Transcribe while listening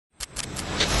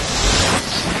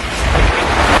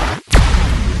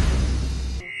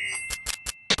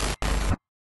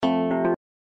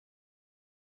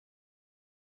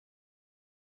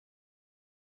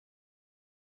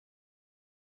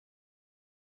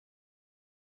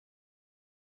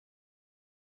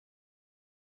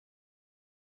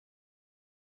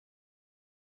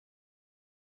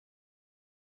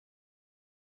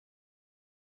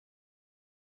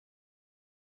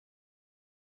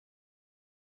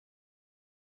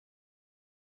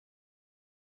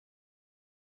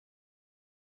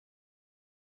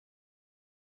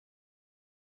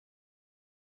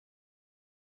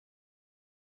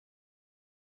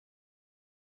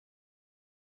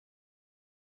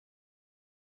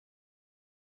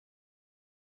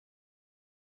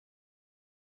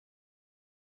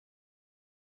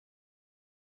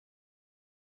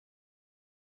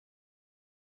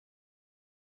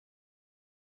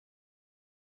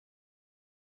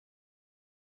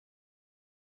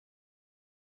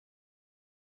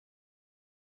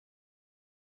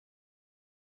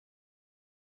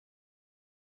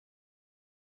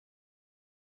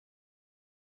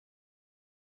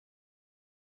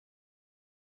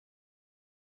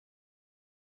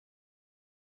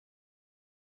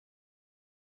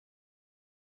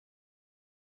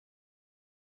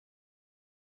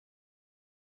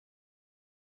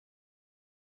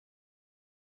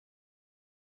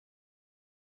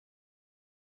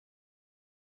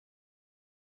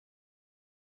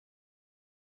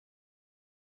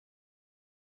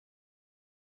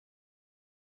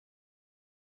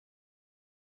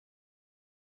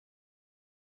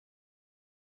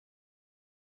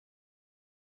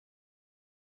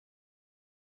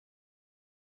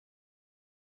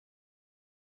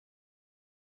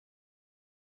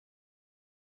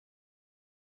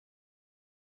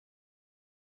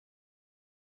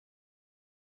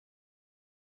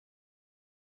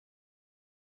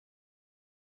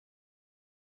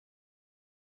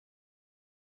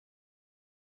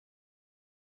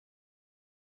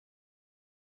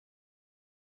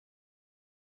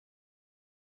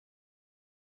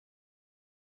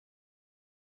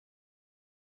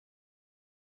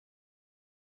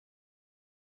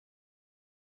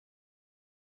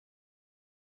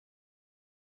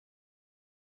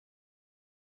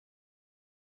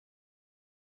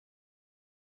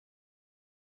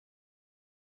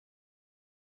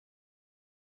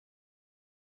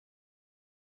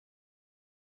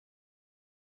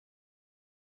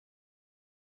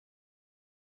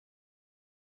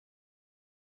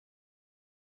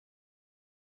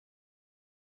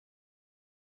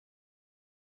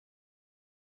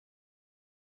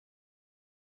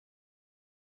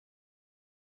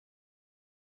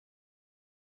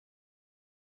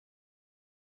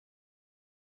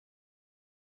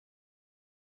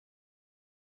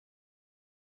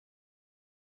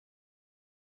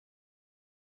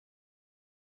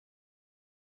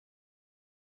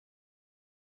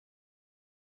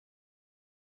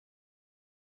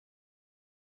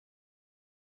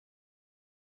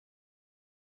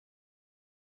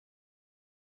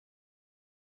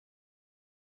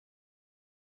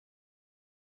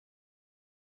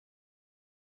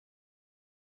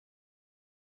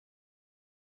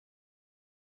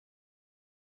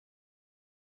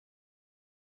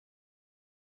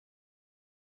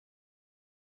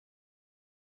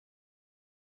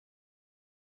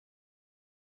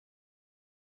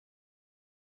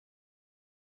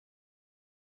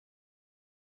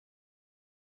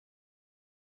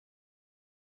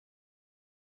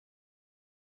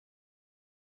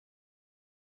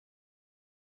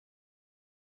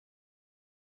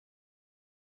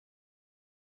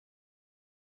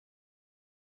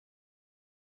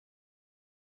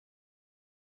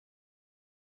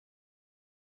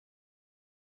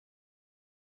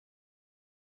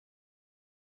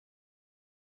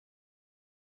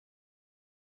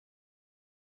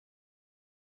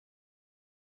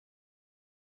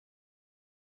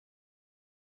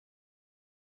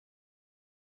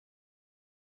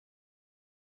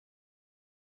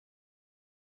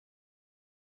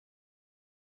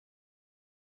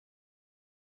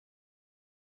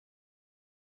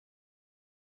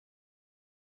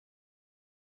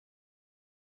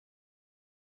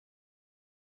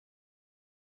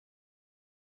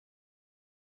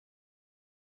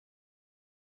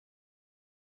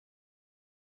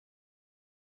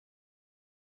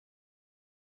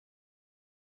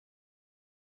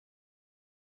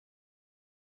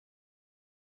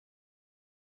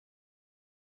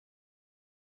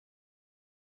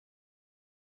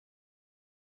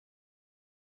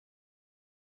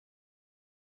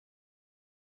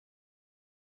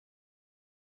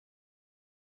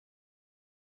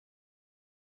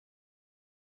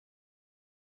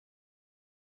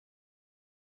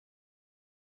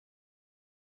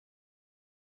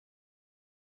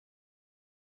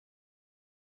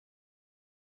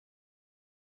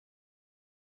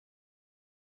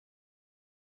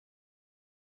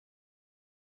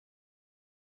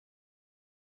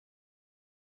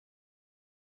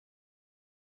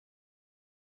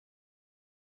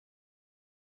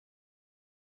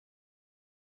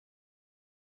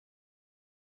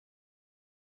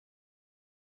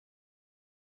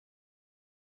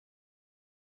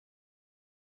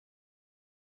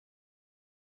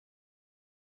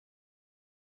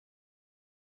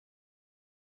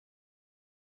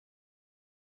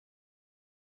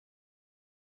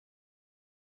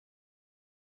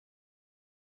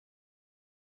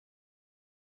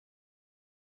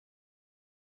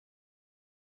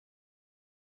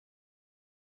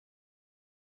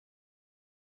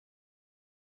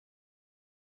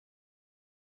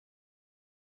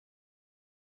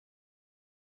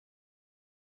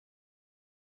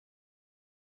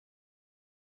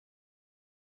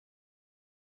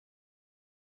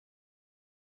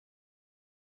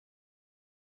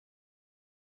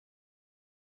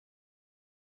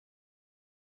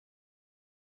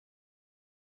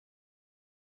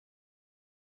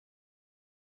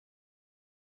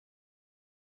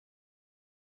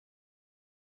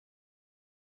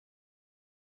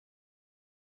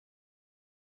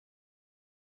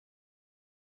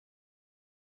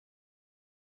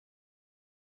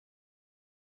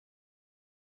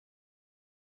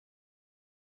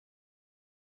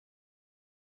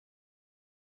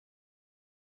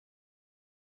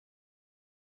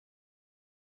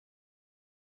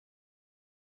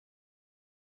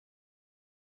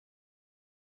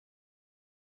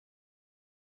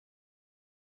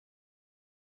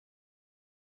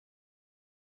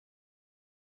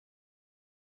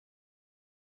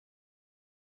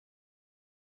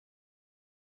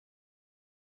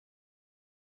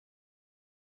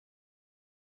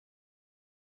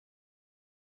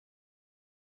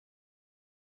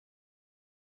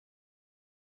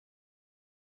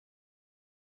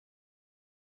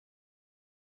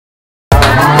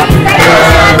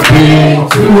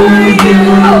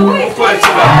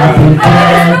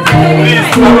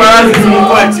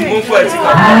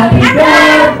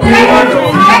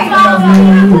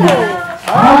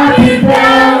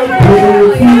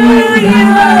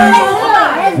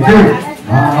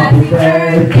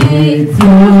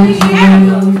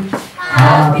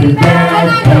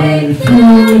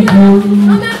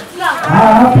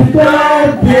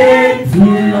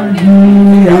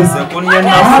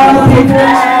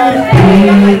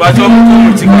But you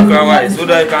so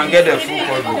that I can get the full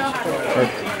coverage.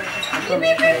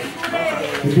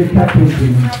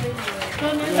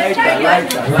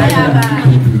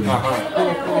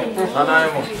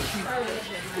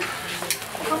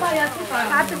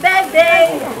 Happy birthday!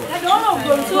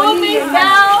 To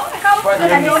Mzbel!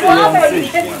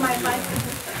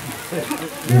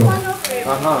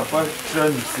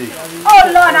 Oh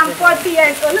Lord, I'm 40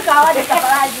 years old. Look at all the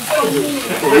paparazzi for me.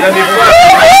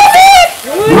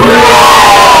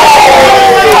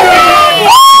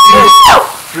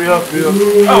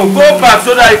 Oh, go back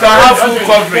so that you can have full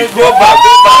coverage. Go back.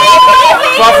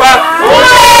 Papa.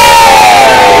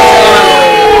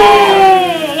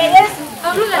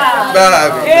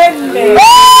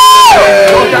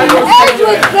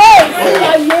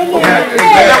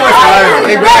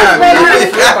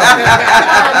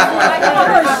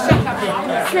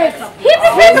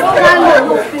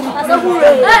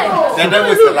 That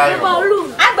was the lion.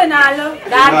 I'm banana.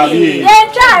 Daddy.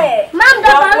 Yeah, try it. Mom, the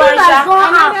balloon has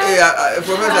gone up.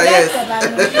 Professor, yes.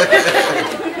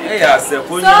 Hey, I said,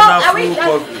 put your full coverage.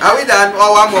 Are we done?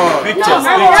 Or one more? Pictures.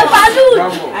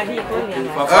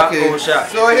 Okay.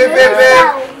 So, hey, baby.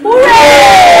 Hooray!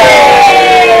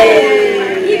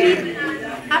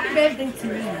 Happy birthday to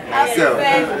me. Happy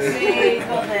birthday.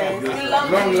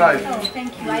 Long life. Oh,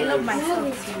 thank you. I love myself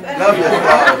too. Love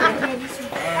yourself.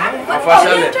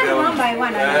 One by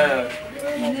one.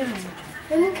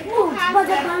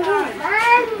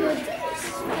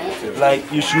 Like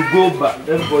you should go back.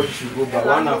 Everybody should go back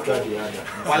one after the other.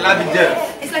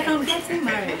 It's like I'm getting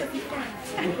married.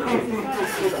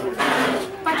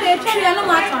 But actually, I don't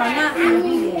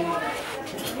matter.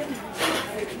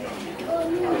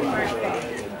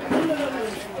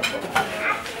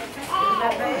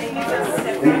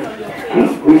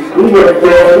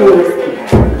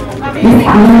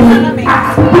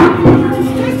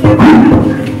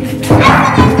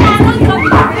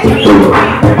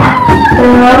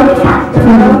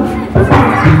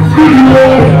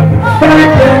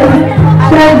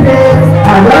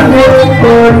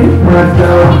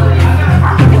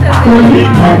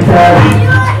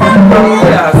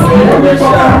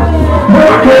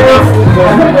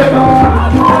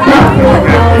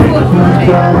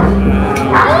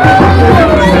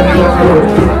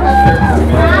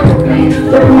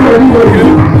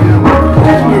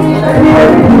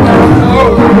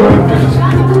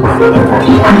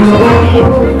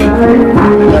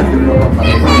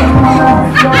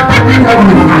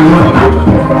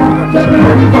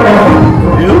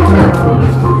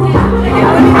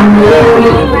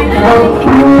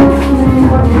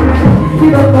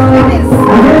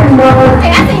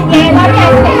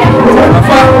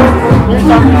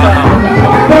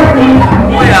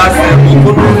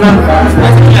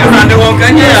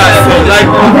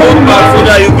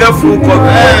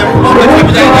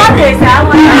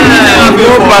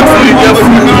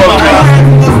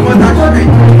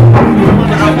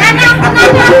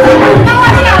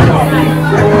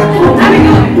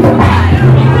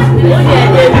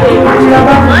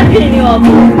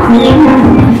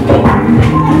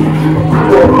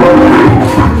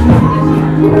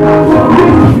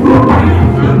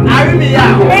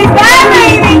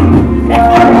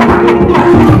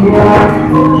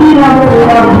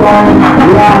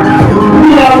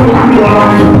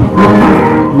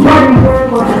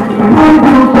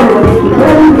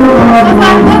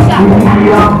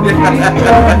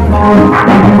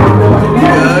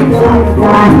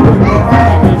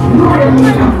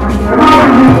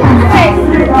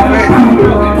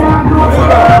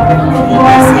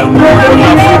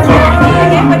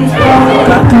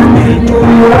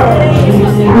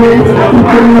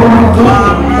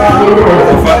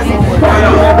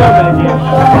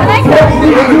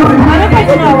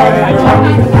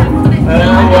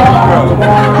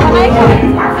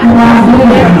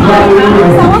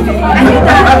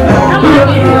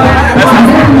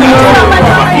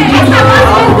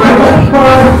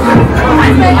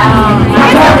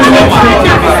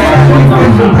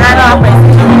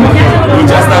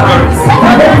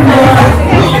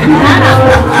 Nana.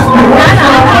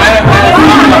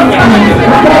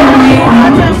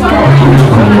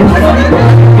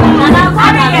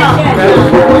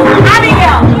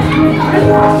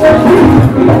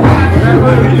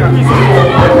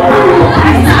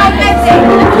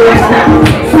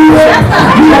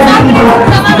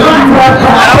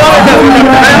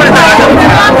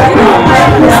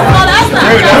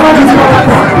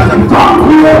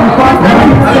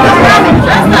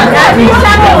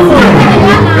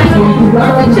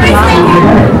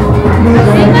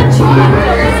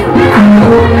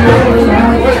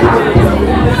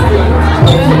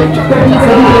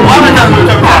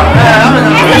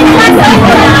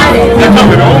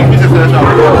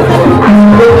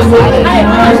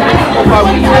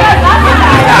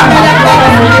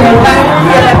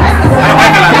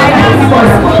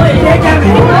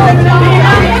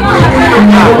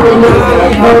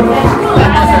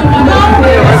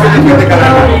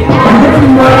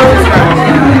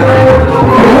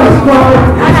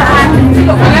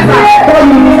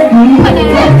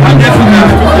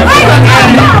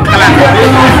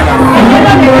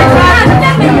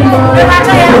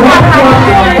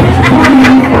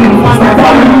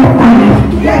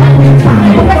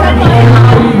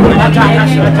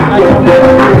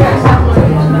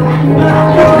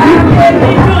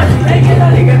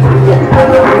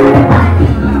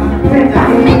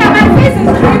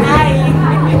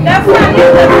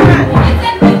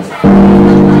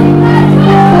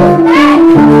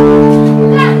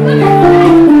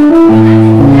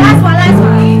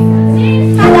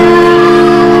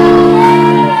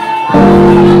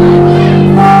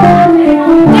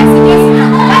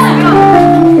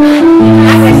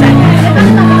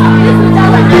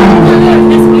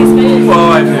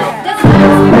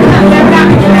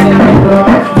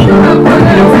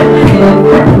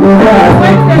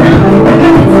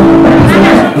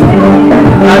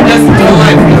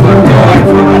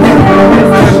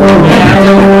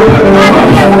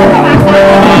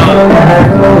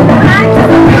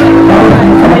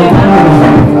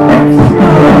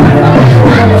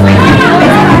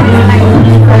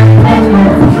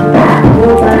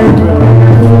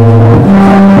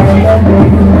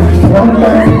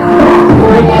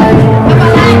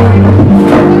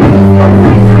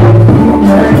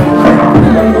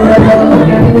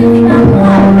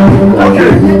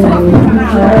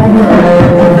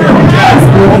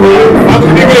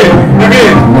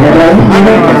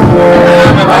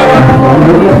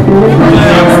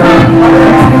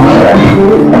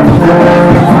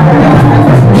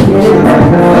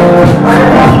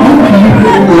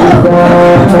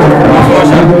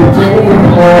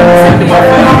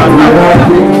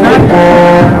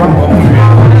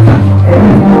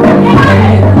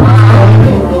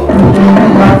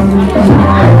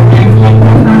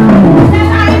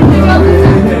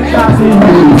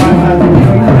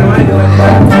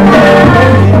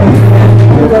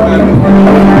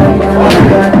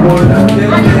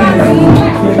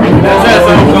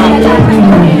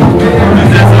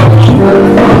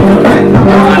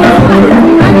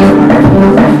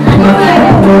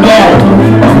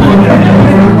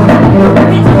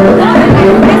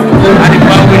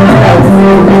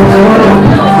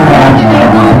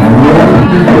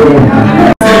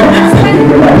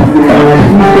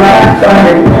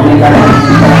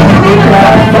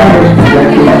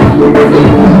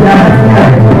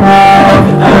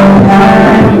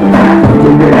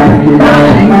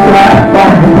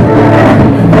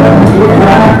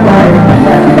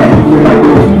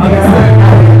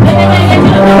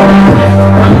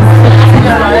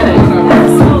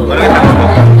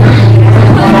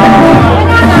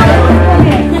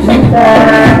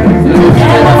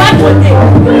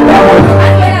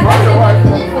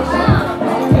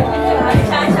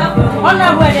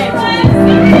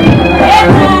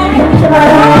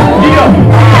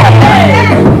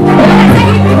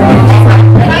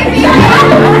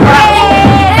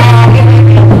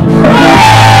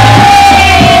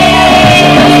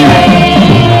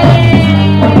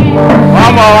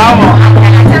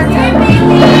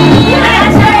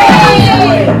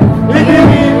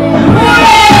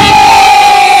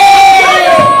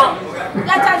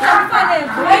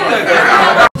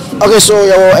 Okay, so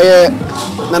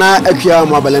Nana Ekia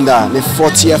Mwabalenda, the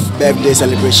 40th birthday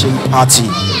celebration party.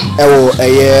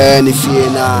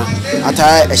 Nifina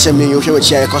Ata Eshemi, you can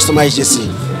share customized jersey.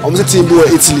 Almost a team do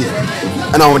Italy.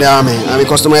 And over there, I mean,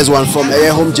 customized one from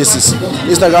home jerseys.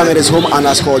 Instagram it is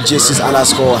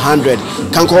home_jerseys_100.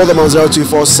 Can call them on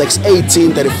 0246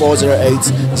 18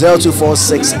 3408,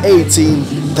 0246 18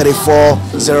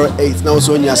 3408. Now,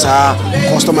 so Yasa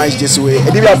customized jersey way.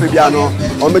 Edivia Piano,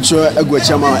 on make sure a good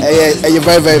chama,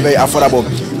 very affordable.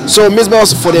 So,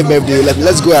 Mzbel's 40th birthday,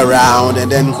 let's go around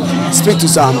and then speak to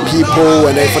some people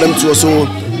and then for them to also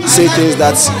say things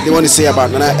that they want to say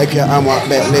about Nana Ekia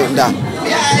Mwabalenda.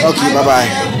 Okay, bye-bye.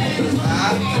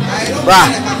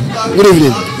 Good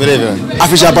evening. Good evening.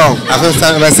 Official Bow.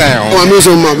 Oh, I'm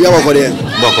using mom. You are there.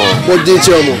 What did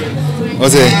you know?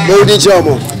 What's it? What did you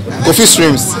know? Coffee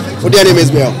streams. What did you name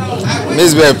Mzbel?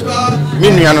 Mzbel. Me,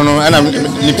 I don't know. And I'm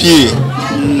Nipi.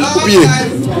 Upi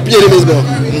Mzbel.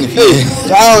 Hey.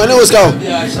 Oh, no, what's going?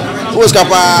 What's going?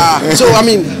 So, I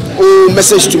mean,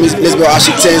 message to Mzbel as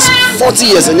she turns 40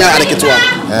 years and now at the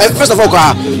first of all,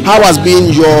 how has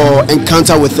been your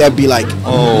encounter with her be like?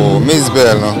 Oh,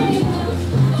 Mzbel, no.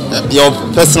 Your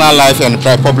personal life and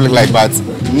public life, but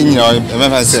you know,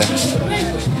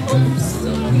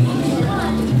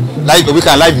 like we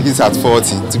can live begins at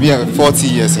 40. To be 40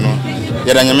 years, you know.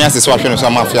 Yeah, then you may say so. I feel so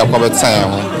much fear about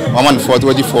time. I'm on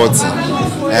 40, 40.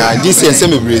 This year,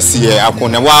 same embrace here. I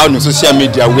can wow on social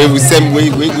media. We same way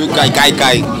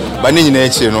guy. But in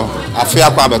nature, you know, I feel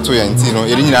about 2 years. You know,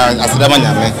 you know, as the man,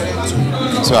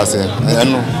 so I say, I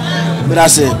know. But I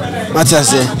say,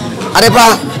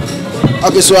 Adepa.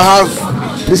 Okay, so I have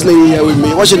this lady here with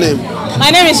me. What's your name?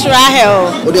 My name is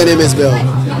Rahel. What your name is, Bell?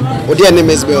 What do you name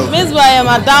Mzbel? Mzbel, I am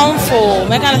a downfall.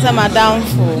 Mechanism a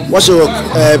downfall. What's your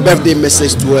birthday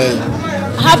message to her?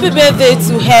 Happy birthday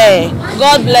to her.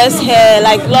 God bless her.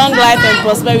 Like long life and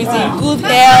prosperity, good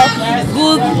health,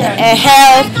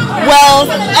 wealth,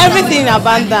 everything in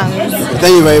abundance.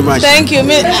 Thank you very much. Thank you.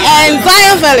 And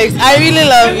Zionfelix, I really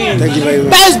love you. Thank you very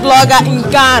much. Best blogger in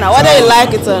Ghana, whether you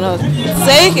like it or not.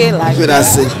 Say it like that.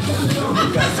 That's it.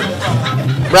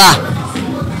 Brah,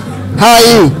 how are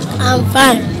you? I'm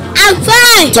fine. I'm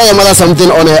fine. Tell your mother something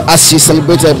on her as she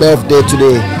celebrates her birthday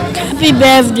today. Happy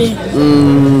birthday.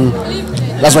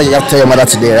 That's what you have to tell your mother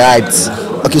today, right?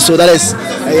 Okay, so that is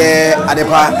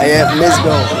Adepa,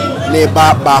 Mzbel,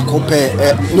 Neba, Bakope.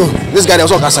 No, this guy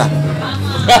was Okasa.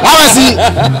 How is he?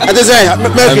 I just say,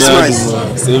 Merry Christmas.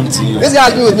 Same to you. This guy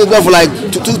has been with Mzbel for like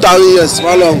 2,000 years.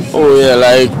 How long? Oh, yeah,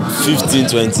 like 15,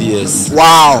 20 years.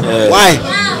 Wow. Yeah. Why?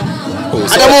 Oh,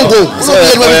 I don't want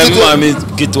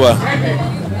to go.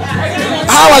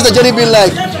 How has the journey been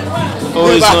like?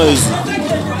 Oh, it's not easy.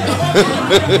 I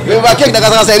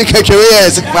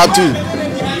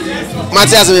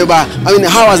mean,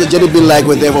 how has the journey been like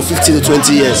with them for 15 to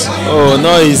 20 years? Oh,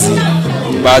 not easy.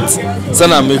 But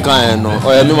son of me can no.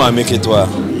 Oh, me ma make it wa.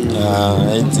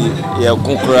 Yeah,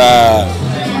 kunkra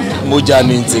moja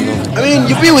ninti no. I mean,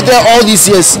 you've been with them all these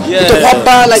years. Yeah.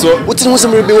 Like, what's on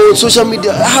social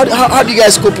media? How do you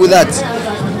guys cope with that?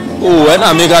 Oh, when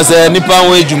I make us say nipa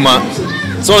we juma.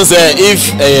 So say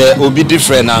if obi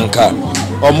different anka.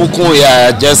 Omuko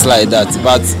yeah, just like that.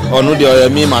 But ono the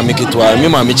me ma make it wa. Me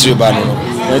ma make it ba no.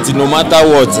 No matter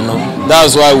what, you know,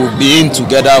 that's why we've been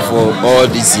together for all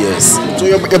these years. So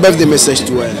your birthday message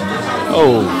to her?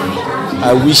 Oh,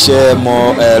 I wish her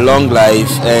more long life,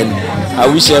 and I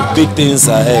wish her big things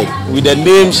ahead. With the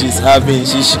name she's having,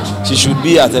 she should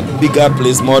be at a bigger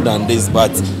place more than this.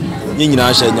 But we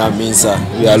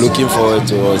are looking forward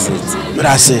towards it.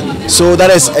 That's it. So that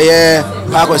is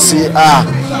I could see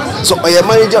so your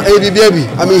manager baby.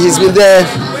 I mean, he's been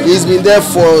there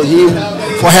for him.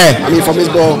 For her, I mean for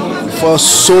Mzbel, for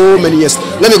so many years.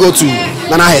 Let me go to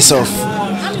Nana herself.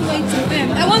 I'm going to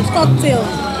them. I want cocktail.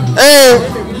 Hey,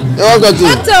 you want cocktail?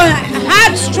 Cocktail,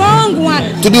 hard, strong one.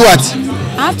 To do what?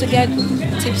 I have to get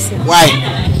tipsy. Why?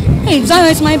 Hey, John,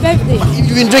 it's my birthday.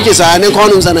 You've been drinking, sir, and then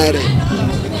condoms and everything.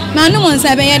 Man, no one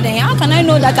said birthday. How can I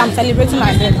know that I'm celebrating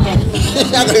my birthday?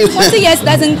 40 years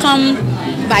doesn't come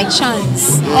by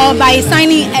chance or by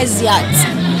signing as yet.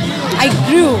 I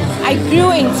grew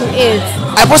into it.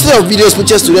 I posted your videos,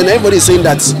 pictures today, and everybody is saying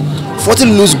that 40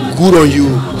 looks good on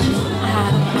you.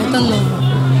 I don't know.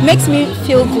 It makes me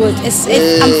feel good. I'm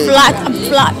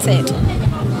flattered.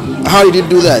 How did you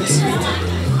do that?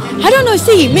 I don't know.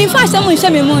 See, me first someone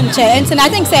showed me moon chair, and I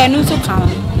think say I need to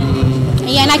come.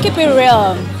 Yeah, and I keep it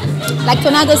real. Like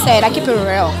Tornado said, I keep it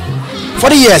real.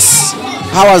 40 years.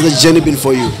 How has the journey been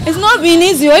for you? It's not been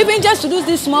easy, or even just to do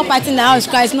this small party in the house,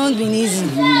 it's not been easy.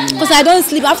 Because I don't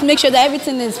sleep, I have to make sure that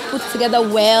everything is put together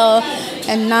well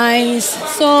and nice.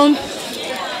 So,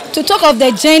 to talk of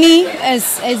the journey,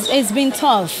 it's been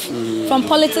tough. From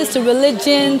politics to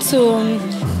religion to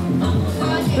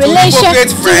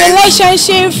relationship,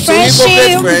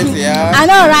 friendship. Yeah. I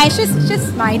know, right?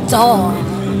 She's my doll.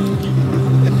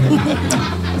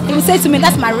 He would say to me,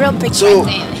 that's my real picture. So,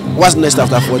 what's next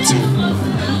after 40?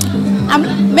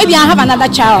 Maybe I'll have another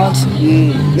child.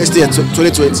 Next year,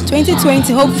 2020.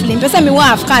 2020, hopefully. Because I will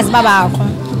have cars, Baba.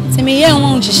 So me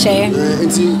won't share.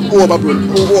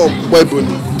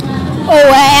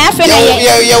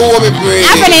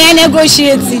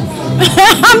 Negotiating.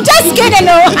 I'm just kidding,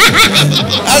 no.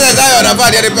 How does I about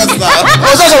the other person?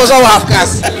 Also have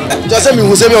cars. Just say me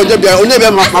who say me only be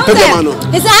my paper man.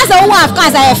 It's as a have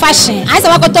cars I fashion. I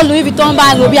say what to Louis Vuitton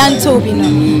bag go be Antobi no.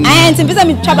 And to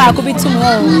me trouble could be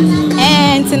tomorrow.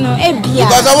 And you know,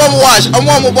 because I want wash, I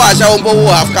want to wash, I want to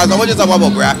have cars. I want just about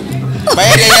bra. But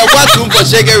I want to for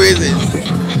shake reason.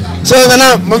 So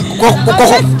now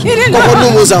Coco no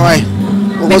moves away.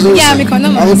 Yeah,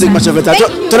 I won't take much of it.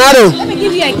 Tornado. Let me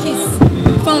give you a kiss.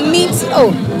 From me to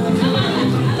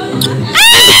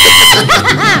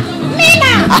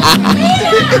Mina.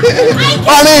 I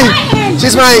mean,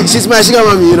 she's my sugar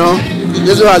mommy, you know.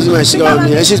 This is my sugar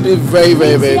mommy, and she's been very,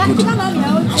 very, very good.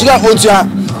 Sugar untia.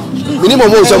 Minimum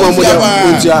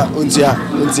untia.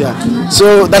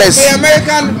 So that is.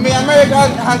 Me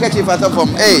American handkerchief at from.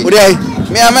 Hey.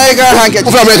 Me American handkerchief.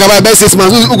 From America, my best 6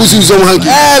 months. Who use some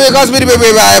handkerchief? Because me the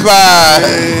baby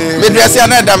me dress here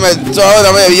not damn. So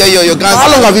you can't. How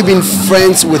long have you been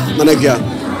friends with Nanegia?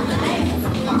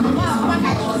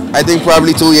 I think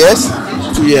probably 2 years.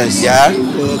 2 years. Yeah.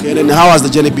 Okay. Then how has the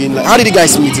journey been? Like, how did you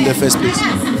guys meet in the first place?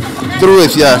 Through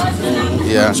it,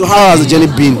 yeah. So how has the journey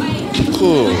been?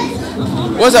 Cool.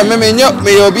 What's that? Me be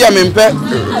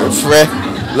a friend,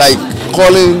 like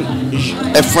calling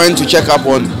a friend to check up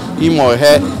on him or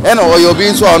her, and or you'll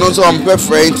be so on so I'm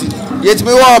friend. Yet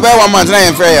me want about 1 month and I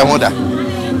am fair.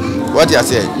 What you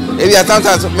say? Maybe at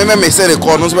sometimes me say the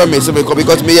call, no me say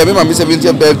because me my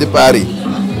 70th birthday party.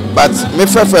 But me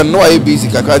friend no I busy.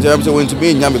 Kaka I'm so going to be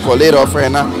in Yami call later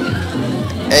friend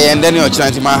and then you're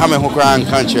trying to my hammer who cry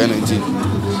country and anything.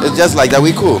 It's just like that.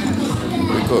 We cool.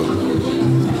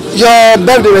 Your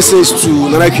birthday message to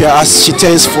Nanakia as she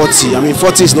turns 40. I mean,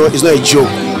 40 is not a joke.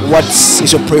 What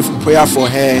is your prayer for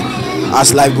her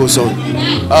as life goes on?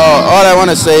 All I want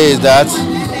to say is that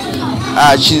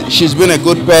she's been a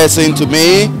good person to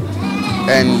me,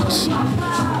 and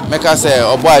make her say,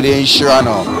 "Oh boy, the insurance,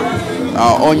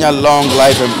 on your long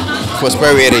life and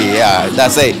prosperity." Yeah,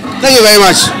 that's it. Thank you very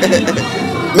much,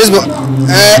 Mzbel.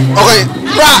 Okay,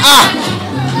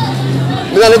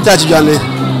 me touch you.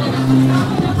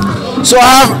 So I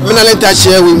have Minale Touch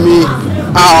here with me.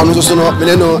 I mean,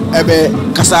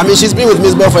 she's been with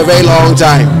Mzbel for a very long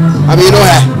time. I mean, you know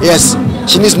her. Yes,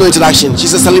 she needs no introduction.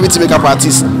 She's a celebrity makeup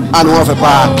artist and one of a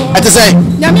power. I just say,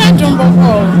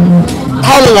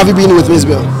 how long have you been with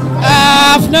Mzbel?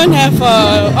 I've known her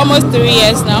for almost 3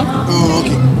 years now. Oh,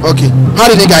 okay. How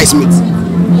did you guys meet?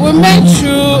 We met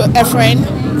through a friend.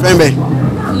 Friend,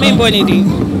 Me Bonidi.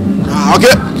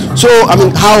 Okay. So, I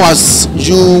mean, how was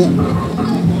you?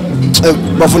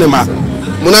 Bafunema.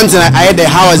 Munantina, I had the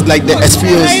house like the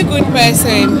experience. She's a very good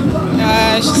person.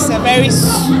 She's a very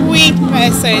sweet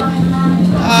person.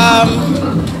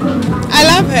 I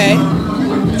love her.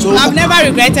 So I've never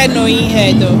regretted knowing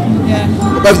her though. Yeah.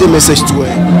 Birthday message to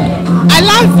her. I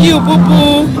love you, Boo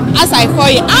Boo. As I call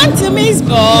you, Auntie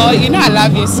Mzbel. You know I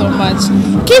love you so much.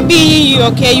 Keep being you,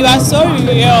 okay? You are so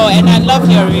real, and I love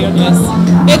your realness.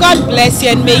 May God bless you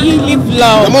and may you live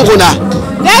long.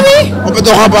 Debbie?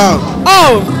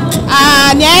 Oh,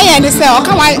 yeah, and they say, "Oh,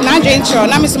 come on, now drink your.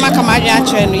 Now, Mr. Macamaria,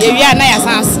 you are nice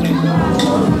answer."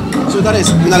 So that is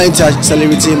Minale Touch,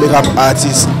 celebrity makeup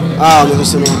artist. A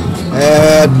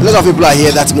lot of people are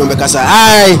here that know Mekasa.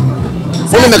 Hi,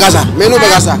 Mekasa,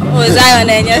 Mekasa. Oh, Zion,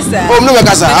 yes, sir. Oh, no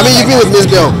Mekasa. I mean, you've been with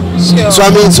Mzbel. Sure. So I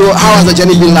mean, so how has the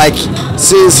journey been like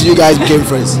since you guys became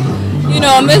friends? You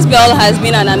know, Mzbel has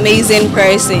been an amazing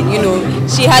person. You know,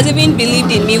 she has even believed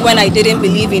in me when I didn't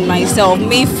believe in myself.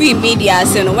 Me free media,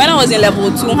 you know, when I was in level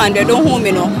 200,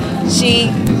 you know,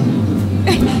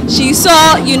 she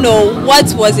saw, you know,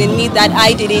 what was in me that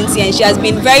I didn't see, and she has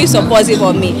been very supportive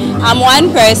of me. I'm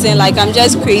one person, like, I'm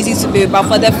just crazy to be, but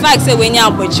for the fact that when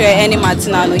you're portray any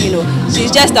Martinano, you know,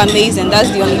 she's just amazing. That's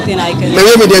the only thing I can do.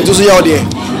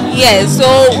 Yes, so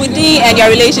within your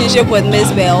relationship with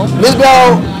Mzbel?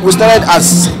 Mzbel, we started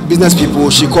as business people.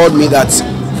 She called me that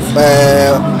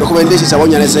recommendations. I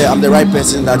want to say I'm the right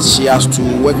person that she has to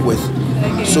work with.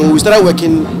 Okay. So we started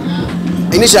working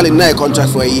initially in a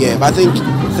contract for a year, but I think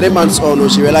 3 months on,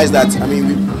 she realized that I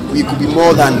mean we could be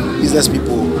more than business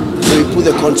people. So we put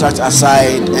the contract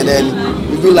aside, and then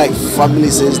we've been like family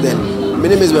since then. My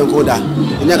name is Benkoda.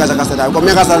 I'm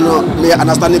an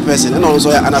understanding person, and also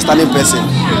an understanding person.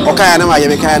 Okay,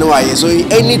 so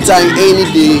anytime, any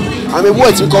day, I mean,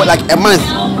 what we call like a month,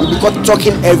 we be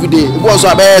talking every day. We also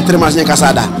about 3 months in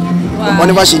Casada.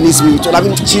 Whenever she needs me, so I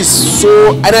mean, she's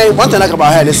so. And I want to talk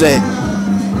about her. They say,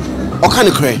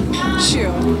 "Okanukre." Sure.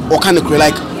 Okanukre,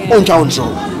 like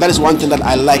oncha. That is one thing that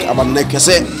I like about Nek. I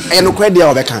say, I no credit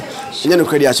or Becca. And then no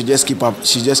credit, she just keep up.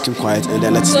 She just keep quiet, and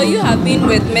then let's. So you have been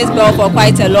with Mzbel for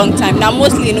quite a long time now.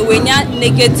 Mostly, you know, when you're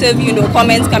negative, you know,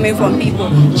 comments coming from people.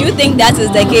 Do you think that is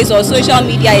the case, or social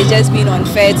media is just being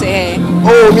unfair to her?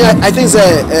 Oh, yeah, I think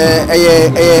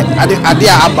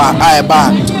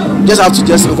just have to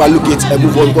just overlook it and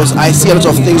move on, because I see a lot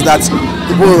of things that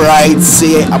people write,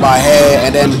 say about her,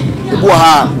 and then people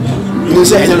are, you know,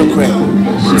 say, I don't know,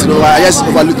 you know, I just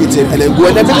overlook it and then go.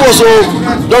 And then people also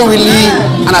don't really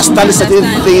understand certain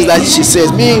things that she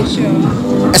says. Me,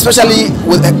 especially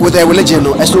with a religion,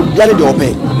 all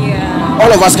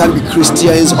of us can be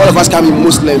Christians, all of us can be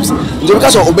Muslims.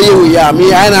 Because of obeying,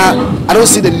 me, I don't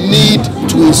see the need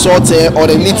to insult her or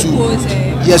the need to.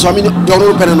 Yes, so I mean, don't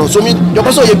know penano. So me, you're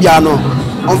also a piano.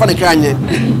 I'm from the Crane.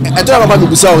 I tell about the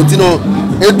Busao, you know,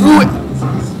 a true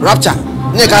rapture.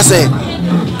 Neka say,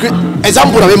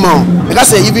 example of him now. Because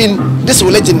say even this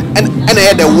religion and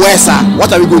the worse,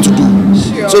 what are we going to do?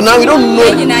 Sure. So now we don't know.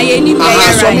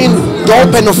 So I mean, don't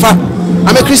open of fact.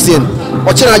 I'm a Christian.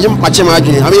 I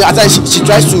mean, at times she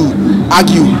tries to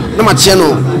argue. No my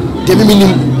channel. They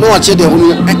mean no I the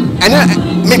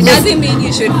doesn't mean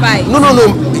you should fight. No.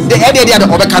 the idea that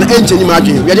we can change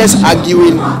imagine. We are just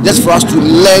arguing just for us to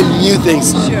learn new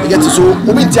things. Sure. Get to so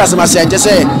we just say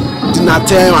dinner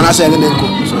time and I say all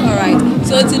right.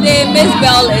 So today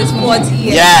Mzbel is 40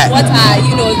 years. Yeah. What are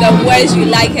the words you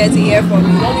like her to hear from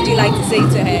you? What would you like to say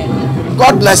to her?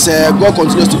 God bless her. God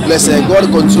continues to bless her. God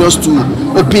continues to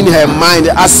open her mind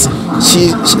as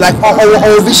she like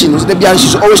our vision.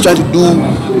 She's always trying to do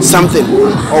something,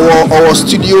 or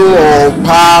studio, or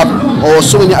pub, or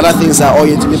so many other things are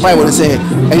oriented. If I want to say,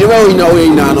 and you know, no,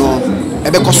 now,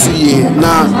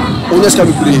 Oneska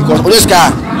be free because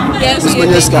Oneska. Yes,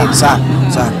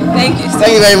 sir. Thank you.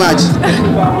 Thank you very much.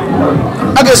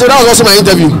 Okay, so that was also my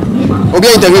interview. Obi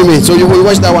interview me, so you will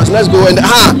watch that one. So let's go and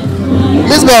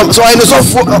Mzbel. So I know so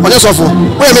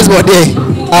where Mzbel there?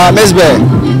 Mzbel.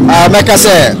 Meka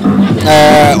say,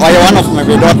 one of my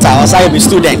daughter, was I be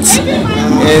student.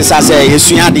 Is as a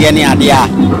Yesuya idea.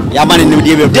 Yaman in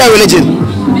the their religion.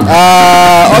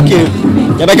 Okay.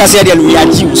 Meka said we are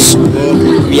Jews.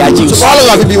 We are Jews. So how long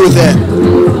have you been with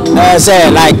her?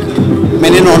 Say like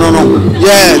many no.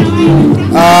 Yeah.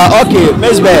 Okay,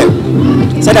 Mzbel.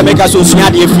 Said I make us so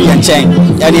free and change.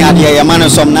 Any idea, a man of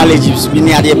some knowledge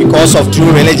idea because of true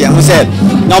religion. We said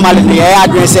normally the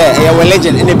address a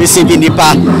religion and the BC in the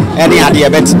pa any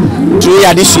idea, but true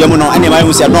addition anyone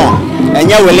who said no. And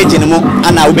your religion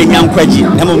and I will be young quaji.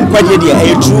 And quaji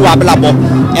a true ablabo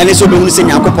and it's open saying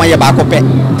Yakopoya Bakope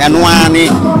and one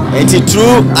it's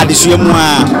true addition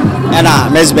and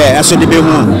Mzbel and so the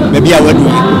maybe I would do.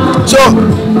 So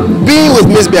being with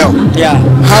Mzbel, yeah,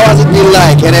 how has it been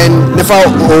like? And then never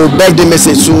birthday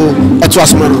message so it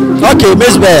was man. Okay,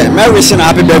 Mzbel, my wishing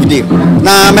happy birthday.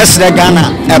 Now Mr. Ghana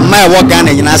and my work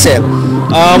Ghana, you know, say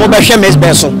Mobile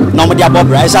Mzbel so no more Bob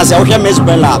Rice. I say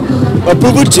Mzbel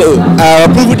approve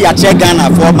the check Ghana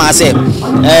for myself.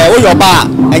 Your bar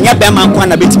and your Beman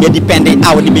can bit me depending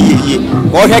how the be here.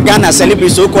 Or Ghana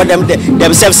celebrities so call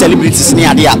themselves celebrities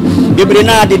near there.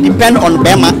 They depend on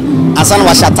Bema. Asan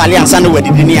was Italian, San were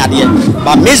the near there.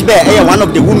 But Mzbel, one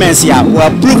of the women here,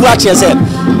 will prove what she said.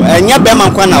 And your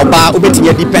Beman Kwana bar, Ubeti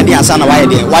depending on San why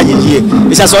you here.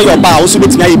 It says all your bar also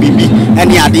bet me BB,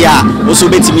 any idea, also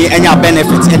bet me any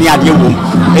benefits, any idea.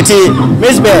 It's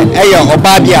Mzbel, or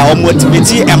Babia, or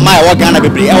Motivity, and my organ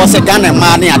baby. I was a Ghana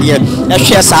man idea, a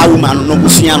share sa woman, no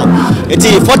Busiano. It's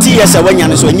 40 years away,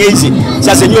 and so easy.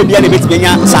 Says a new beer, bit me,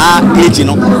 sa age,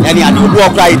 any idea,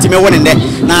 walk right to me one in there.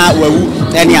 Now,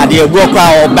 any idea, walk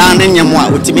out or banning your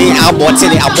one with me,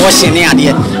 aborting, abortion,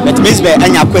 idea. But Mzbel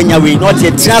and your queen, we not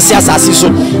yet transient as so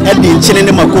had been chilling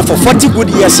them go for 40 good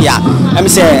years here. I'm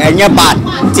saying, and you're bad.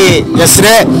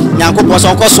 Yesterday, Yanko was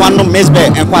on course one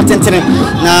Mzbel and quarantine.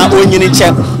 Now, when you need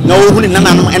check, no one in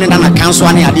another council,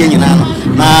 any idea, you know.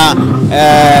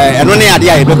 And only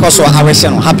idea because of our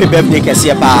happy birthday,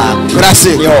 Cassia.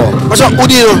 Grazie. What's up,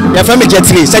 Udio? Your family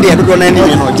Jetly said you don't know any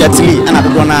Jetly and I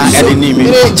don't know any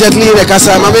name. Jetly, the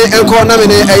Casa, Mammy, and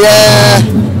Cornamine,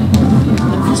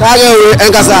 Saga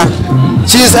and Casa.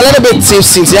 She's a little bit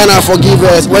tipsy, Sienna, forgive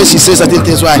her when she says certain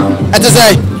things. Why? I just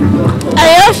say,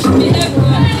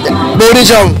 Baby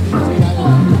John.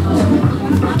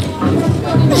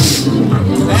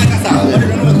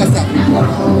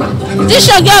 This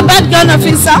should get a bad gun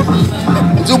officer.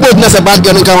 You both not a bad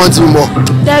girl and can't want to more.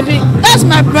 Debbie, that's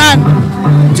my brand.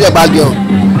 You're a bad girl.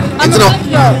 I'm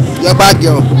a bad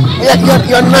girl. You're a bad girl.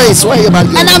 You're nice. Why are you a bad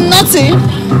girl? And I'm naughty.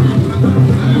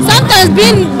 Sometimes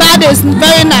being bad is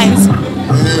very nice.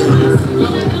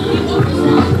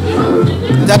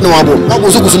 That no abo. What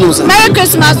was you sir? Merry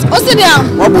Christmas. What's the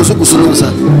name? What was you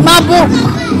sir? Mabo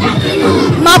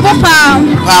Pam.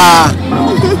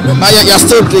 But you're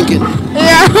still thinking.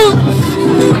 Yeah.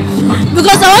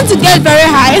 Because I want to get very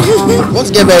high. You want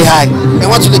to get very high? And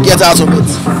what will you get out of it?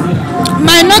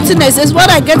 My naughtiness is what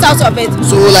I get out of it.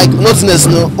 So like naughtiness,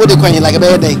 no? What do you call it? Like a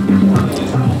better day?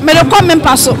 Me don't come in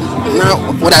paso. Now,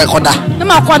 what I call that? No,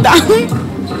 I call that.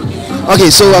 Okay,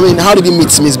 so I mean, how did you meet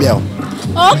Mzbel?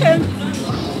 Okay.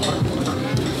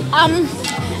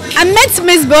 I met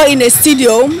Mzbel in a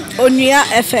studio on Nia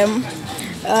FM.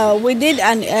 We did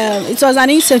it was an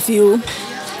interview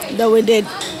that we did,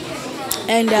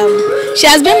 and she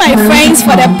has been my friend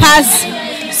for the past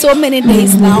so many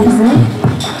days now.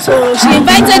 So she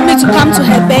invited me to come to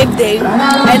her birthday,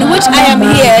 and which I am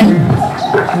here.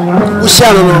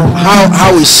 I don't know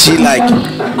how is she like?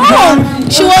 Oh,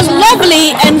 she was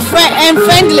lovely and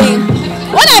friendly.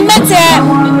 When I met her,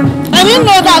 I didn't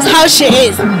know that's how she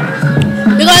is,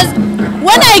 because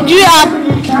when I grew up,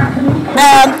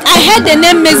 I heard the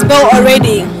name Mzbel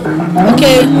already.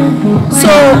 Okay,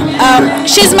 so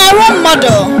she's my role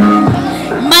model.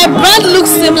 My brand looks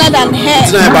similar than her.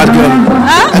 It's not a bad girl.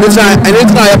 Huh? And it's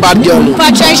not a bad girl.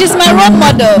 Patron, she's my role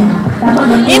model.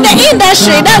 In the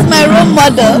industry, that's my role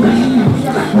model.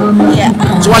 Yeah.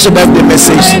 So what's your birthday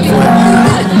message?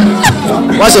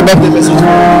 What's your birthday message?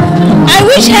 I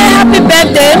wish her happy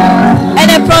birthday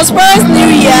and a prosperous new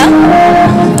year.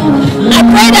 I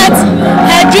pray that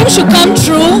her dreams should come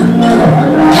true,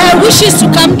 her wishes to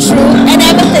come true, and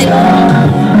everything.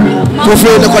 A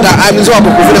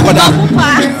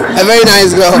very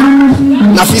nice girl.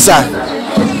 Nafisa.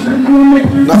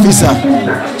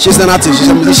 She's an artist, she's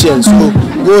a musician, so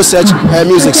go search her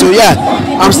music. So yeah,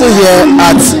 I'm still here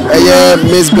at a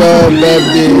Mzbel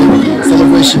birthday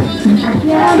celebration.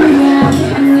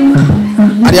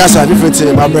 Adiasa, different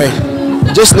thing, my brain.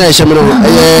 Just now,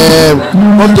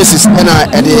 home cases, and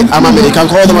I'm you can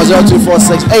call them at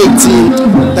 0246 18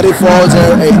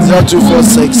 3408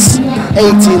 0246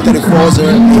 18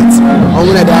 3408. I'm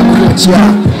going to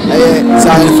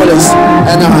Zionfelix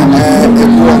and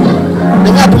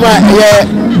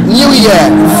New Year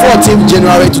 14th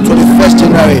January to 21st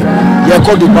January. You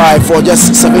called Dubai for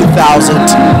just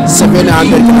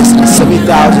 7,700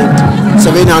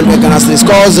 7,700 Ghana cedis.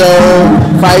 Call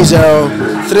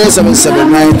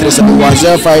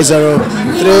 050-377-9371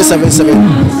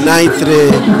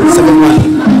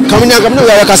 050-377-9371. Coming up, I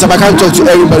can't talk to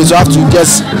everybody, so I have to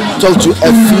just talk to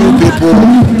a few people.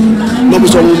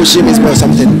 Nobody's on Mzbel or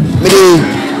something. Maybe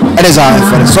it is our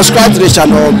effort. Subscribe to the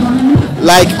channel,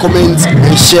 like, comment,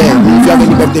 and share. If you have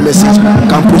any birthday message, you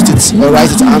can post it or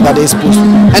write it under this post.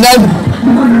 And then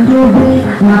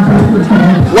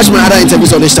watch my other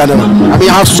interviews on this channel. I mean,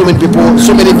 I have so many people,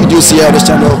 so many videos here on this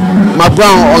channel. My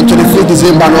brown on 25th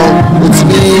December now, it's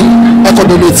me,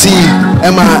 Economity,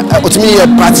 Emma, it's me a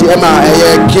party, Emma,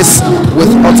 a kiss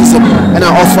with autism and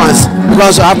our fans.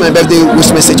 Because I have my birthday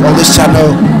wish message on this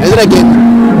channel. And then again,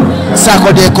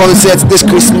 Saturday concert this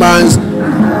Christmas. A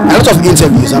lot of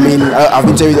interviews. I mean, I've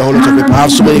interviewed a whole lot of people. I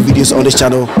have so many videos on this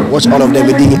channel. Watch all of them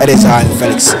with the editor and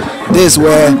Felix. This is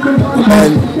where we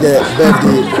end the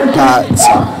birthday part.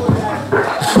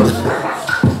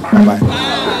 Bye.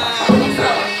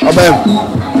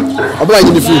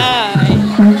 Bye.